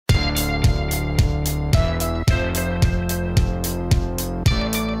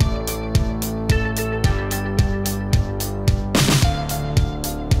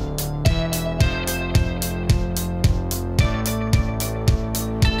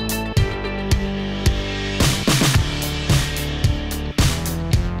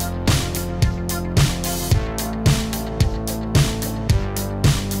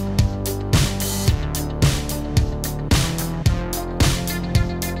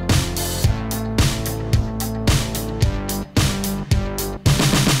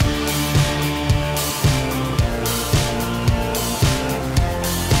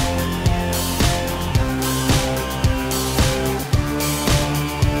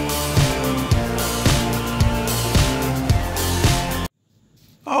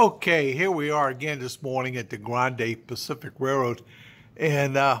Okay, here we are again this morning at the Grande Pacific Railroad,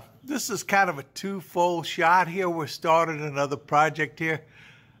 and this is kind of a two-fold shot here. We're starting another project here.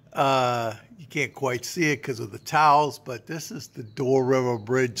 You can't quite see it because of the towels, but this is the Door River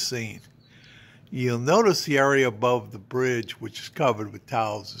Bridge scene. You'll notice the area above the bridge, which is covered with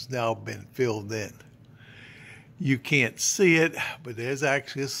towels, has now been filled in. You can't see it, but there's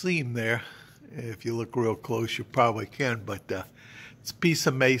actually a seam there. If you look real close, you probably can, but it's a piece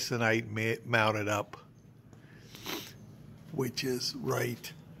of masonite mounted up, which is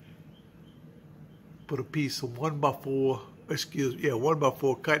right. Put a piece of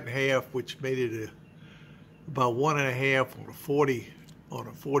 1x4 cut in half, which made it about 1.5 on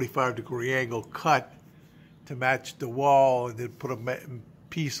a 45-degree angle cut to match the wall, and then put a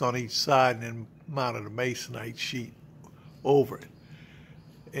piece on each side and then mounted a masonite sheet over it.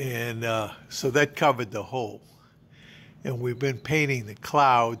 And so that covered the hole. And we've been painting the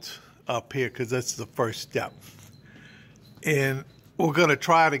clouds up here because that's the first step. And we're going to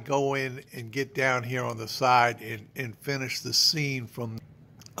try to go in and get down here on the side and finish the scene from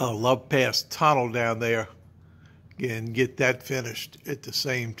Love Pass Tunnel down there and get that finished at the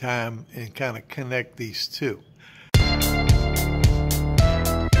same time and kind of connect these two.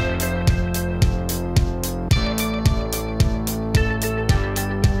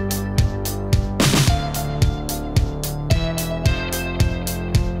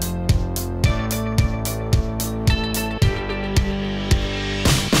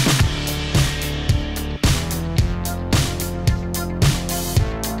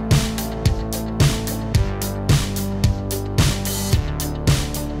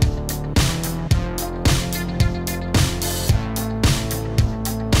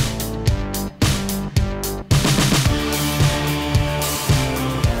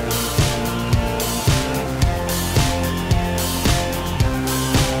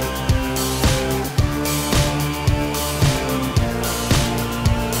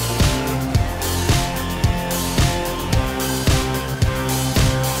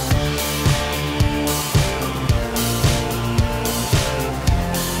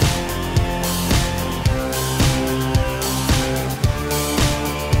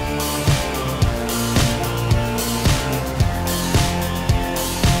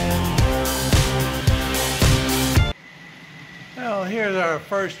 Well, here's our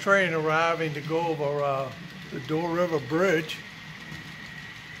first train arriving to go over the Door River Bridge.